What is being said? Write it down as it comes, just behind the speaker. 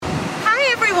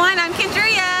everyone. I'm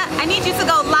Kendria. I need you to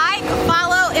go like,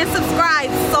 follow, and subscribe.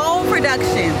 Soul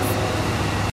Productions.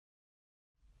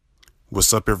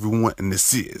 What's up, everyone? And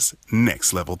this is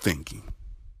Next Level Thinking.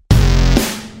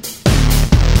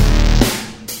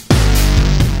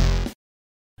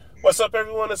 What's up,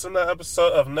 everyone? It's another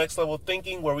episode of Next Level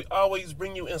Thinking, where we always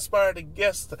bring you inspired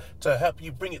guests to help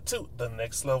you bring it to the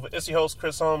next level. It's your host,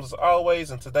 Chris Holmes, as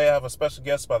always, and today I have a special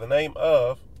guest by the name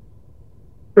of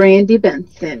Brandi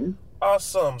Benson.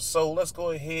 Awesome. So let's go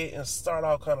ahead and start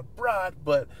out kind of broad,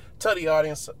 but tell the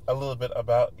audience a little bit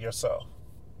about yourself.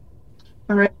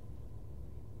 All right.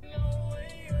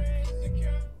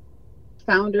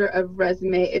 Founder of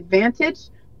Resume Advantage.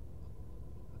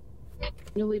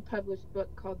 Newly published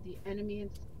book called The Enemy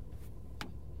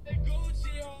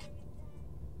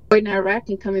in Iraq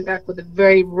and coming back with a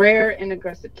very rare and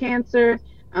aggressive cancer.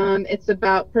 It's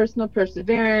about personal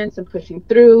perseverance and pushing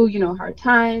through, hard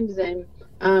times. And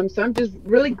so I'm just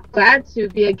really glad to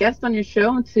be a guest on your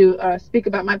show and to speak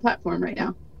about my platform right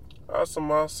now.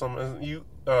 Awesome. And you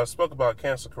spoke about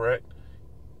cancer, correct?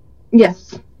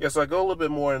 Yes. Yes, I go a little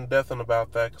bit more in depth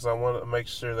about that because I wanted to make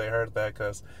sure they heard that,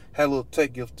 because I had a little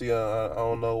tech guilty. I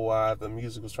don't know why the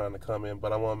music was trying to come in,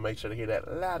 but I want to make sure to hear that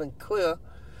loud and clear.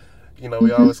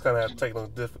 We always kind of have technical,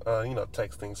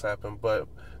 tech things happen, but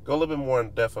go a little bit more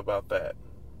in depth about that.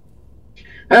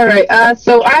 All right.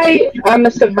 So I am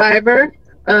a survivor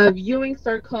of Ewing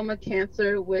sarcoma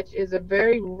cancer, which is a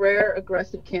very rare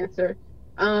aggressive cancer.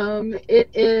 It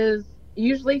is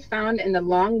usually found in the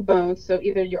long bone, so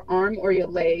either your arm or your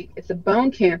leg. It's a bone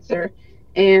cancer,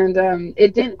 and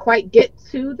it didn't quite get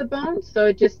to the bone, so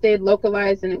it just stayed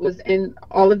localized, and it was in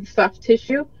all of the soft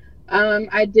tissue.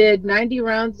 I did 90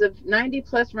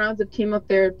 plus rounds of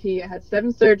chemotherapy. I had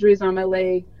 7 surgeries on my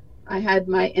leg. I had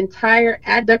my entire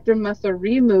adductor muscle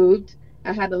removed.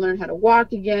 I had to learn how to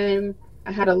walk again.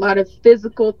 I had a lot of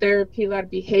physical therapy, a lot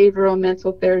of behavioral,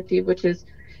 mental therapy, which is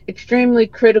extremely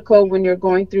critical when you're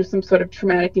going through some sort of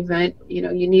traumatic event.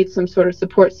 You need some sort of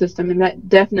support system, and that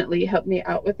definitely helped me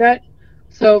out with that.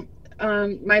 So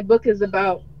my book is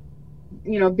about,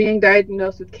 being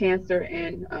diagnosed with cancer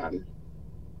and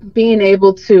being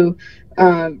able to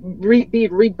be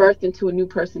rebirthed into a new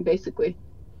person, basically.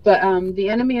 But the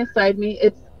enemy inside me,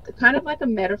 it's kind of like a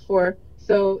metaphor.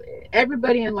 So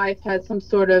everybody in life has some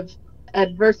sort of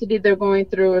adversity they're going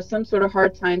through or some sort of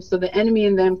hard time. So the enemy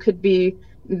in them could be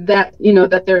that,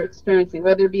 that they're experiencing,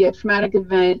 whether it be a traumatic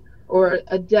event or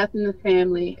a death in the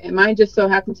family. And mine just so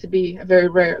happens to be a very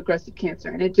rare aggressive cancer.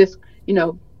 And it just,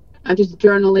 I'm just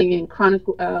journaling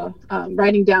and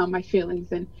writing down my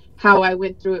feelings and how I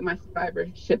went through it, my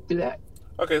survivorship through that.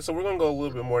 Okay, so we're going to go a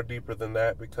little bit more deeper than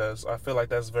that, because I feel like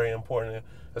that's very important,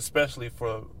 especially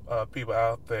for people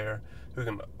out there who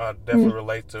can definitely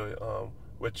relate to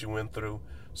what you went through.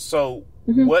 So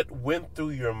what went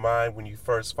through your mind when you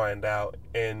first find out?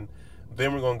 And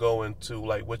then we're going to go into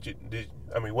like what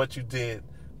you did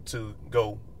to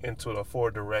go into the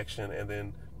forward direction and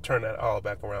then turn that all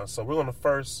back around. So we're going to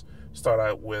first start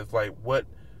out with like what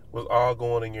was all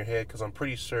going in your head, because I'm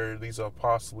pretty sure these are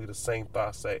possibly the same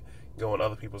thoughts that go in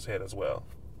other people's head as well.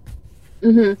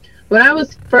 When I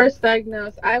was first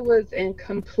diagnosed, I was in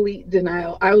complete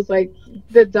denial. I was like,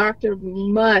 the doctor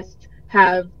must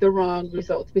have the wrong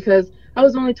results, because I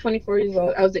was only 24 years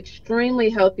old. I was extremely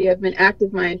healthy. I've been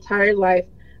active my entire life.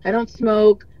 I don't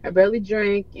smoke. I barely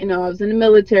drink. I was in the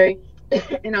military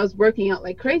and I was working out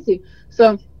like crazy.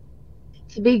 So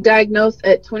to be diagnosed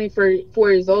at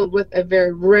 24 years old with a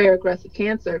very rare aggressive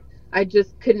cancer, I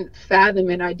just couldn't fathom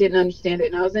it. I didn't understand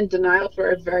it. And I was in denial for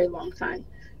a very long time.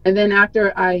 And then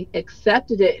after I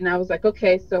accepted it and I was like,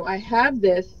 okay, so I have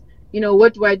this,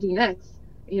 what do I do next?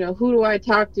 Who do I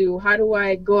talk to? How do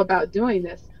I go about doing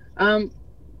this?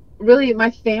 Really,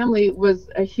 my family was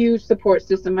a huge support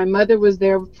system. My mother was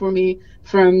there for me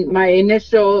from my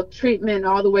initial treatment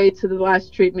all the way to the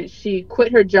last treatment. She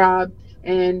quit her job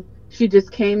and she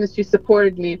just came and she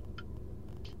supported me.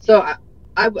 So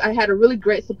I had a really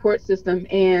great support system,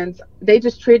 and they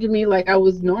just treated me like I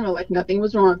was normal, like nothing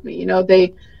was wrong with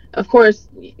me. Of course,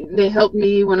 they helped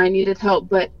me when I needed help,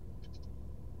 but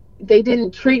they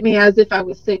didn't treat me as if I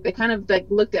was sick. They kind of like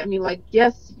looked at me like,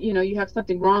 yes, you have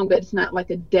something wrong, but it's not like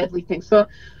a deadly thing. So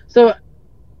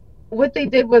what they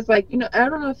did was like, I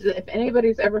don't know if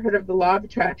anybody's ever heard of the law of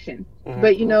attraction,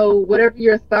 but whatever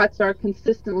your thoughts are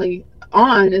consistently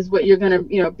on is what you're going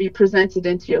to, be presented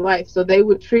into your life. So they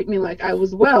would treat me like I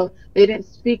was well. They didn't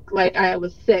speak like I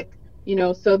was sick,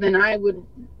 so then I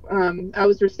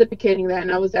was reciprocating that,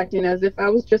 and I was acting as if I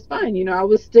was just fine. I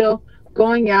was still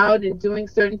going out and doing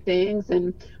certain things,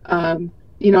 and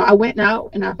I went out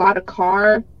and I bought a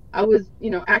car. I was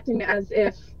acting as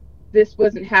if this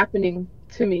wasn't happening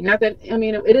to me. Not that, I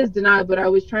mean, it is denial, but I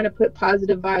was trying to put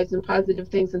positive vibes and positive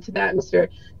things into the atmosphere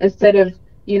instead of,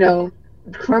 you know,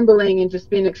 crumbling and just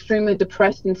being extremely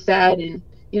depressed and sad and,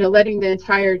 you know, letting the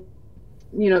entire,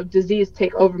 you know, disease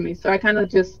take over me. So I kind of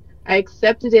just, I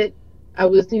accepted it. I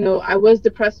was, you know, I was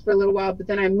depressed for a little while, but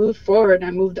then I moved forward and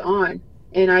I moved on.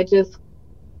 And I just,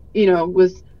 you know,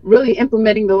 was really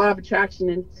implementing the law of attraction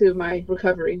into my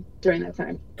recovery during that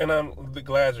time. And I'm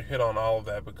glad you hit on all of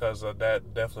that, because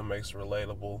that definitely makes it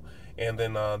relatable. And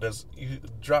then you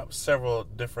dropped several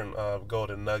different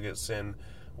golden nuggets, and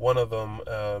one of them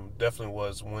definitely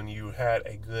was when you had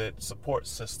a good support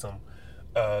system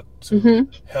to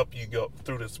help you go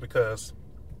through this, because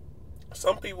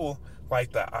some people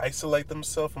like to isolate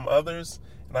themselves from others,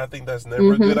 and I think that's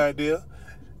never a good idea.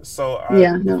 So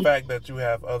the fact that you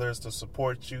have others to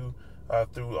support you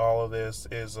through all of this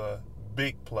is a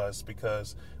big plus,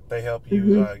 because they help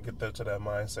you get there to that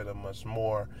mindset and much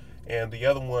more. And the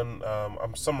other one,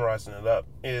 I'm summarizing it up,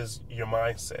 is your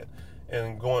mindset.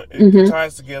 And it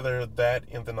ties together that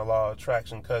and then the law of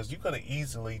attraction, because you could have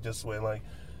easily just went like,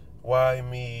 why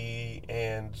me,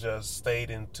 and just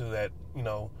stayed into that, you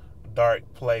know,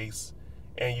 dark place,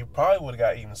 and you probably would have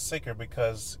got even sicker,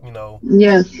 because, you know,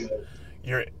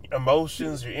 your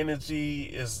emotions, your energy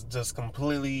is just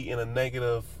completely in a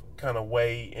negative kind of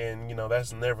way, and, you know,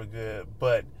 that's never good.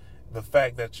 But the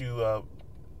fact that you,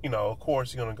 you know, of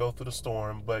course you're going to go through the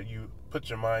storm, but you put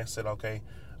your mindset, okay,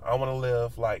 I want to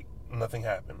live like nothing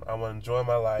happened. I want to enjoy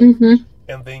my life.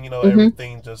 And then, you know,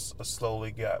 everything just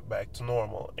slowly got back to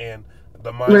normal. And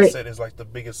the mindset is like the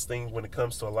biggest thing when it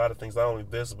comes to a lot of things, not only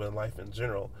this, but in life in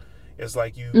general. It's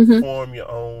like you form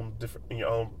your own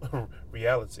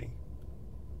reality.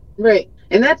 Right.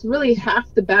 And that's really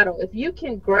half the battle. If you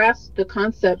can grasp the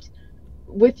concept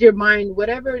with your mind,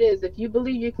 whatever it is, if you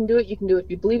believe you can do it, you can do it.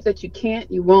 If you believe that you can't,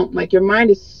 you won't. Like, your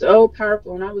mind is so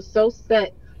powerful. And I was so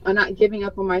set on not giving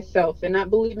up on myself and not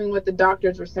believing what the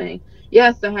doctors were saying.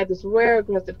 Yes, I had this rare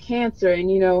aggressive cancer,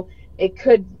 and, you know, it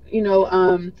could, you know,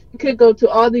 it could go to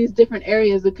all these different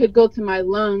areas. It could go to my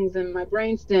lungs and my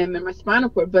brainstem and my spinal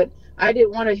cord, but I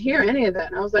didn't want to hear any of that.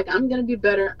 And I was like, I'm going to be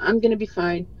better. I'm going to be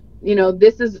fine. You know,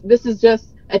 this is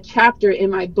just a chapter in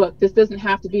my book. This doesn't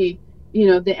have to be, you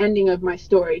know, the ending of my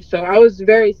story. So I was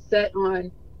very set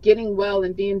on getting well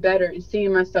and being better and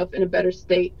seeing myself in a better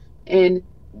state, and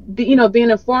you know, being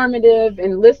informative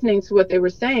and listening to what they were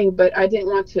saying, but I didn't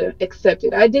want to accept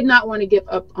it. I did not want to give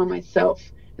up on myself.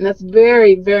 And that's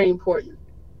very, very important.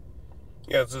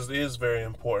 Yes, it is very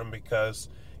important, because,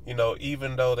 you know,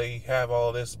 even though they have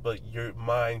all this, but your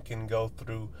mind can go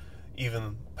through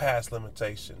even past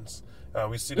limitations.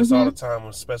 We see this all the time,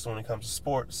 especially when it comes to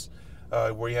sports,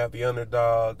 where you have the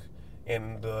underdog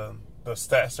and the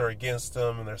stats are against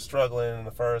them, and they're struggling in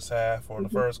the first half or the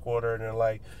first quarter, and they're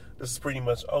like, this is pretty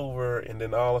much over. And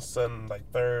then all of a sudden,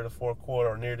 like third or fourth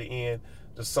quarter or near the end,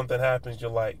 just something happens.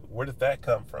 You're like, where did that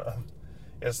come from?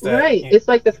 It's that, right. It's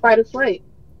like the fight or flight.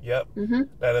 Yep.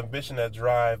 That ambition, that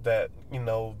drive, that, you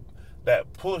know,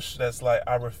 that push that's like,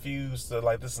 I refuse to,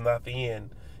 like, this is not the end.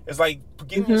 It's like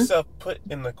getting yourself put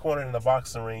in the corner in the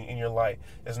boxing ring, and you're like,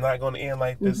 it's not going to end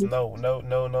like this. No.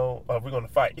 We're going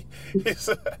to fight. It's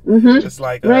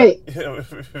like, right.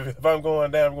 If I'm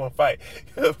going down, I'm going to fight.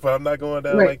 But I'm not going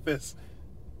down like this.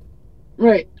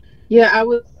 Right. Yeah, I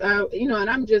was, you know, and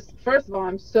I'm just, first of all,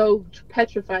 I'm so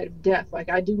petrified of death. Like,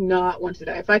 I do not want to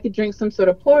die. If I could drink some sort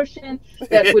of potion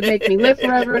that would make me live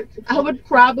forever, I would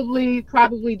probably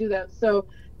do that. So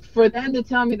for them to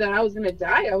tell me that I was going to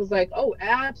die, I was like, oh,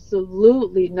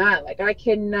 absolutely not. Like, I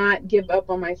cannot give up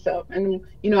on myself. And,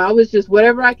 you know, I was just,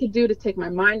 whatever I could do to take my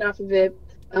mind off of it.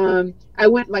 I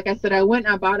went, like I said, and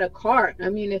I bought a car. I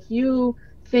mean, if you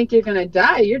think you're going to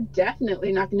die, you're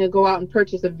definitely not going to go out and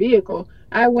purchase a vehicle.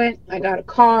 I got a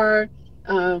car.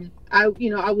 I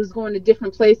was going to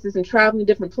different places and traveling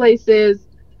to different places.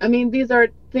 I mean, these are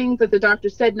things that the doctor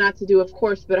said not to do, of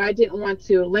course, but I didn't want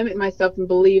to limit myself and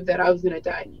believe that I was going to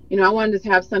die. You know, I wanted to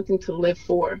have something to live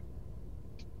for.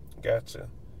 Gotcha.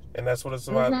 And that's what it's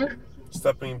about,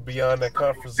 stepping beyond that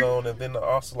comfort zone, and then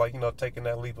also, like, you know, taking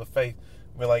that leap of faith.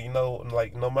 Be like, you know,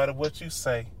 like, no matter what you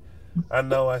say, I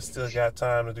know I still got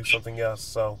time to do something else,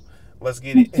 so let's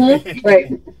get it.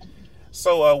 Right.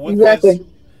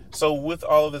 So with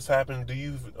all of this happening, do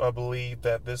you believe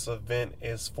that this event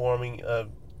is forming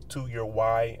to your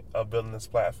why of building this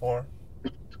platform?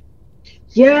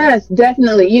 Yes,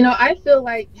 definitely. You know, I feel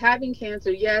like having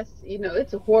cancer, yes, you know,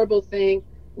 it's a horrible thing.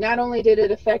 Not only did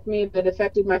it affect me, but it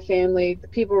affected my family, the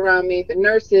people around me, the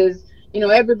nurses, you know,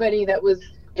 everybody that was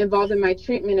involved in my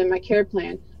treatment and my care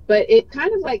plan. But it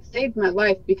kind of like saved my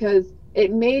life, because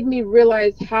it made me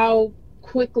realize how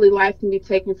quickly life can be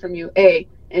taken from you, A,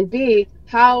 and B,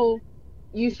 how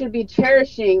you should be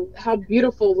cherishing how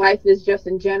beautiful life is just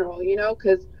in general,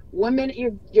 because one minute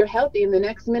you're healthy and the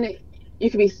next minute you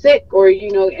could be sick or,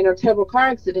 in a terrible car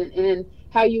accident, and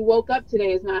how you woke up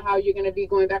today is not how you're going to be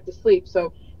going back to sleep.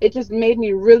 So it just made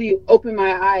me really open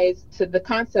my eyes to the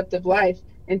concept of life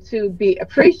and to be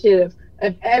appreciative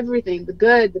of everything, the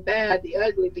good, the bad, the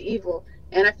ugly, the evil.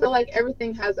 And I feel like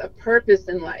everything has a purpose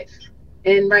in life.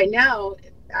 And right now,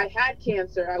 I had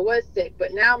cancer, I was sick,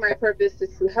 but now my purpose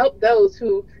is to help those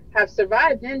who have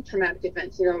survived in traumatic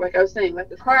events, like I was saying, like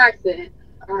a car accident.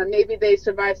 Maybe they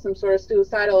survived some sort of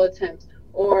suicidal attempt,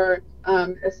 or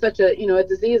such a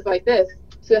disease like this,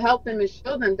 to help them and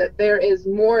show them that there is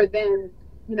more than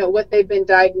what they've been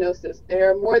diagnosed as.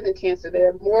 They're more than cancer.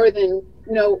 They're more than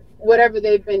whatever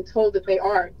they've been told that they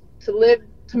are. To live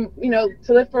to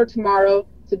live for tomorrow,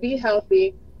 to be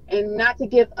healthy, and not to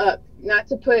give up, not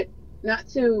to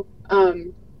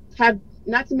have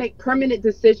not to make permanent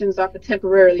decisions off of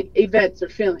temporary events or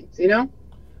feelings.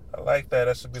 I like that.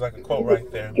 That should be like a quote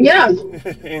right there. Yeah.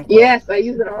 Yes, I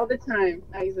use it all the time.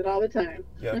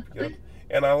 Yep.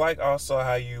 And I like also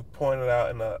how you pointed out,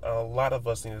 and a lot of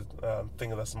us need to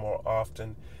think of this more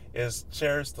often, is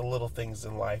cherish the little things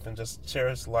in life and just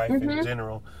cherish life in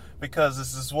general. Because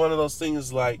this is one of those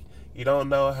things, like, you don't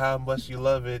know how much you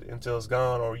love it until it's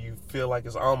gone, or you feel like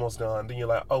it's almost gone. Then you're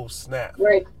like, oh, snap.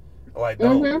 Right. Like,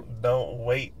 don't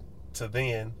wait to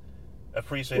then.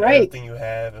 Appreciate everything you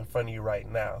have in front of you right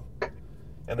now.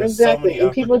 And there's so many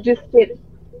and people just get...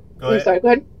 I'm sorry, go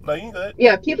ahead. No, you good.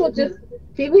 Yeah, people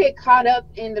get caught up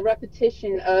in the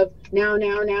repetition of now,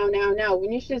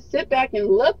 when you should sit back and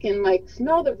look and like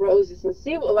smell the roses and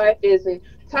see what life is, and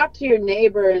talk to your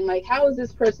neighbor and like, how is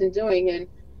this person doing? And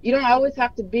you don't always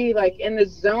have to be like in the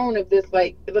zone of this,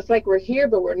 like it's like we're here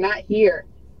but we're not here.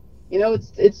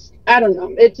 It's I don't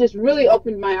know. It just really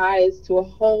opened my eyes to a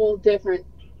whole different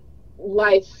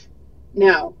life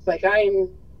now. It's like I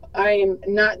am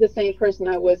not the same person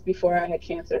I was before I had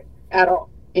cancer at all.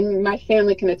 And my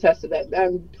family can attest to that.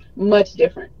 I'm much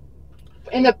different,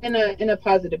 in a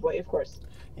positive way, of course.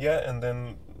 Yeah, and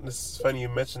then this is funny you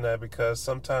mentioned that, because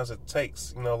sometimes it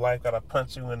takes, life gotta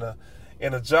punch you in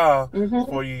a jaw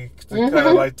for you to kind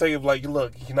of like tell you, like,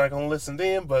 look, you're not gonna listen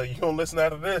then, but you're gonna listen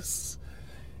out of this.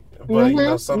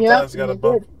 But sometimes you gotta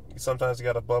bump. Sometimes you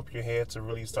gotta bump your head to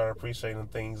really start appreciating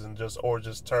things, and just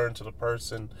turn to the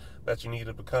person that you need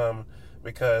to become,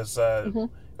 because.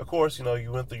 Of course,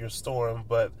 you went through your storm,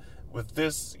 but with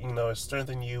this, it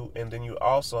strengthened you, and then you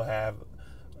also have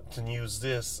to use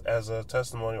this as a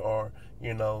testimony, or,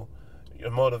 your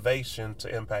motivation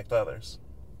to impact others.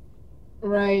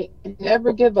 Right.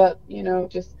 Never give up,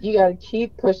 just, you got to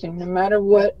keep pushing no matter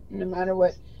what.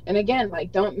 And again,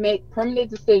 like, don't make permanent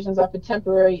decisions off of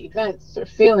temporary events or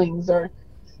feelings, or,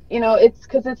 it's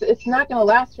because it's not going to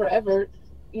last forever.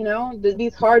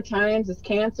 These hard times, this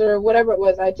cancer, whatever it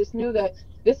was, I just knew that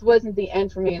this wasn't the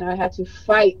end for me, and I had to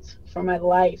fight for my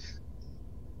life.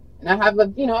 And I have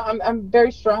I'm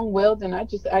very strong-willed, and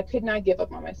I could not give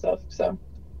up on myself. So,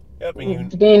 yep,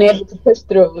 being able to push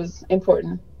through was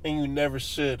important. And you never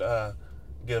should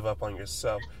give up on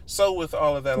yourself. So, with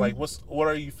all of that, like, what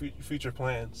are your future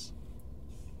plans?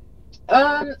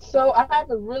 So I have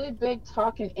a really big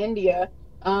talk in India.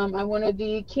 I'm one of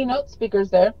the keynote speakers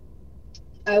there.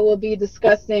 I will be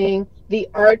discussing the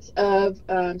art of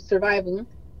survival,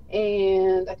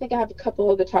 and I think I have a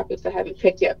couple other topics I haven't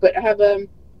picked yet, but I have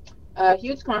a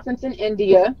huge conference in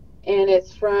India, and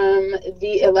it's from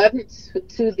the 11th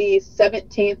to the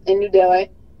 17th in New Delhi.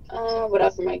 What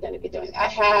else am I going to be doing? I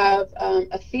have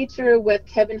a feature with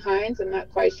Kevin Hines. I'm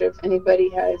not quite sure if anybody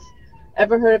has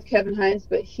ever heard of Kevin Hines,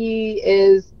 but he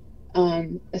is a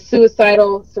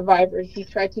suicidal survivor. He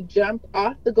tried to jump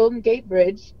off the Golden Gate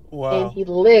Bridge. Wow. And he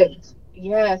lived.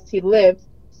 Yes, he lived.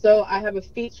 So I have a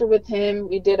feature with him.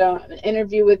 We did an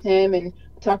interview with him and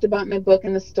talked about my book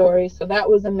and the story. So that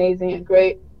was amazing and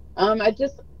great. I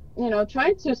just,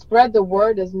 trying to spread the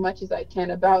word as much as I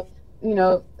can about,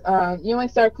 Ewing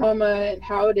sarcoma,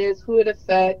 how it is, who it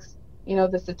affects,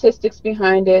 the statistics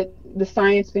behind it, the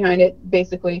science behind it,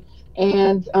 basically,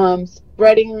 and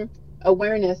spreading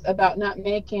awareness about not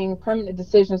making permanent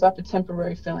decisions off of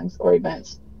temporary feelings or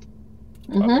events.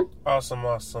 Awesome,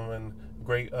 and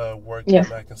great work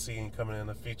that I can see coming in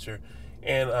the future.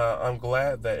 And I'm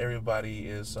glad that everybody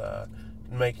is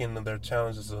making their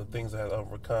challenges and the things that have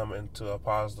overcome into a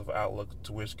positive outlook,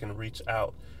 to which can reach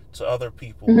out to other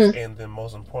people, and then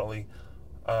most importantly,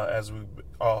 as we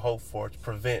all hope for, to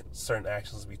prevent certain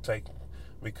actions to be taken.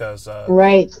 Because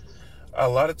A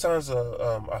lot of times,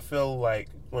 I feel like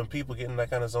when people get in that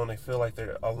kind of zone, they feel like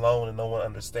they're alone and no one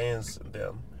understands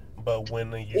them. But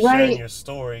when you're sharing Right. your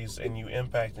stories and you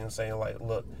impact and saying like,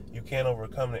 "Look, you can't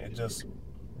overcome it," it just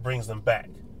brings them back.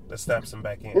 That snaps them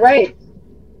back in. Right.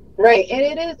 Right.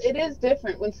 And it is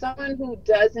different when someone who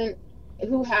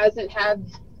hasn't had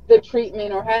the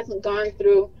treatment or hasn't gone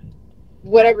through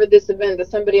whatever this event that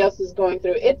somebody else is going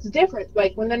through. It's different.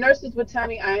 Like when the nurses would tell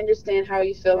me, I understand how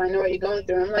you feel, I know what you're going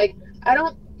through. I'm like, I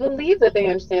don't believe that they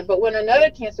understand. But when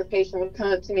another cancer patient would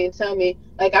come up to me and tell me,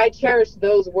 like, I cherish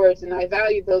those words and I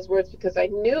valued those words because I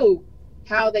knew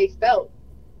how they felt.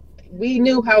 We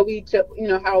knew how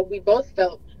how we both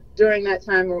felt during that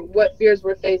time or what fears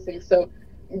we're facing. So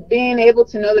being able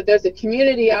to know that there's a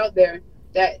community out there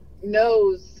that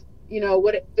knows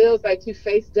what it feels like to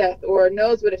face death or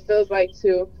knows what it feels like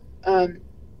to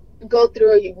go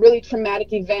through a really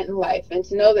traumatic event in life, and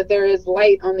to know that there is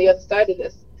light on the other side of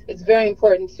this. It's very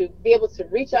important to be able to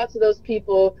reach out to those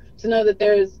people, to know that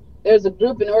there's a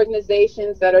group and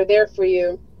organizations that are there for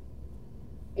you.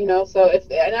 So I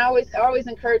always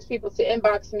encourage people to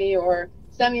inbox me or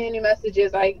send me any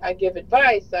messages. I give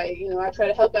advice. I try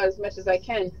to help out as much as I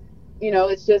can.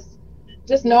 It's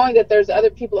just knowing that there's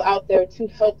other people out there to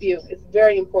help you is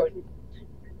very important.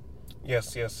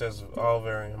 Yes, that's all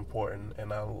very important,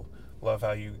 and I love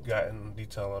how you got in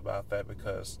detail about that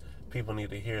because people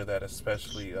need to hear that,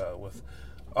 especially with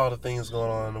all the things going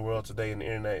on in the world today. And the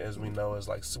internet, as we know, is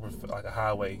like super like a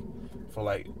highway for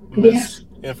like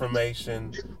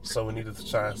misinformation. So we need to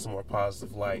shine some more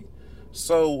positive light.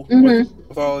 So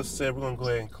with all this said, we're gonna go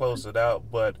ahead and close it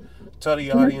out. But tell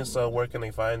the audience where can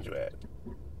they find you at?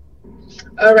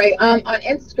 All right. On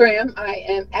Instagram, I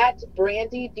am at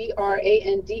Brandi,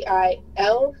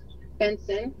 BRANDIL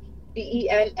Benson,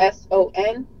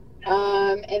 BENSON.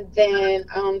 And then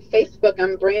on Facebook,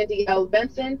 I'm Brandi L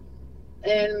Benson,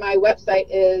 and my website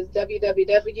is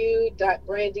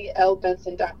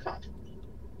www.brandylbenson.com.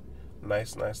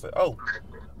 Nice. Oh,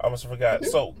 I almost forgot.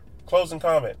 So, closing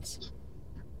comments.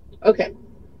 Okay.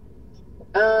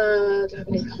 Do you have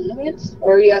any comments?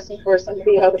 Or are you asking for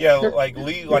somebody else? Yeah, like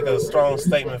leave like a strong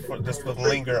statement for just to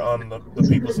linger on the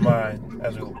people's mind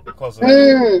as we close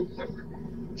it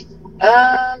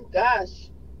out. Gosh.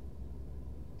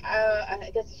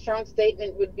 I guess a strong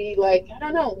statement would be like, I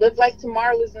don't know, live like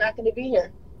tomorrow is not going to be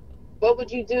here. What would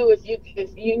you do if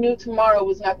you knew tomorrow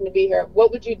was not going to be here?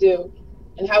 What would you do?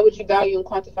 And how would you value and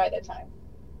quantify that time?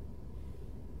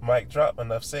 Mic drop,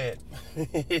 enough said.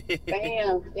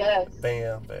 Bam, yes.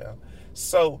 Bam.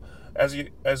 So, as you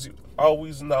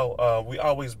always know, we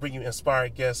always bring you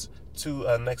inspired guests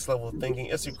to next level of thinking.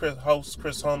 It's your host,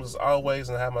 Chris Holmes, as always,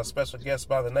 and I have my special guest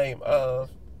by the name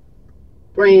of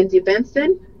Brandi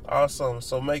Benson. Awesome.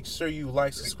 So make sure you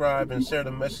like, subscribe, and share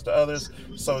the message to others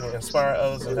so it can inspire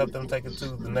others and help them take it to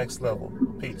the next level.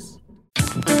 Peace.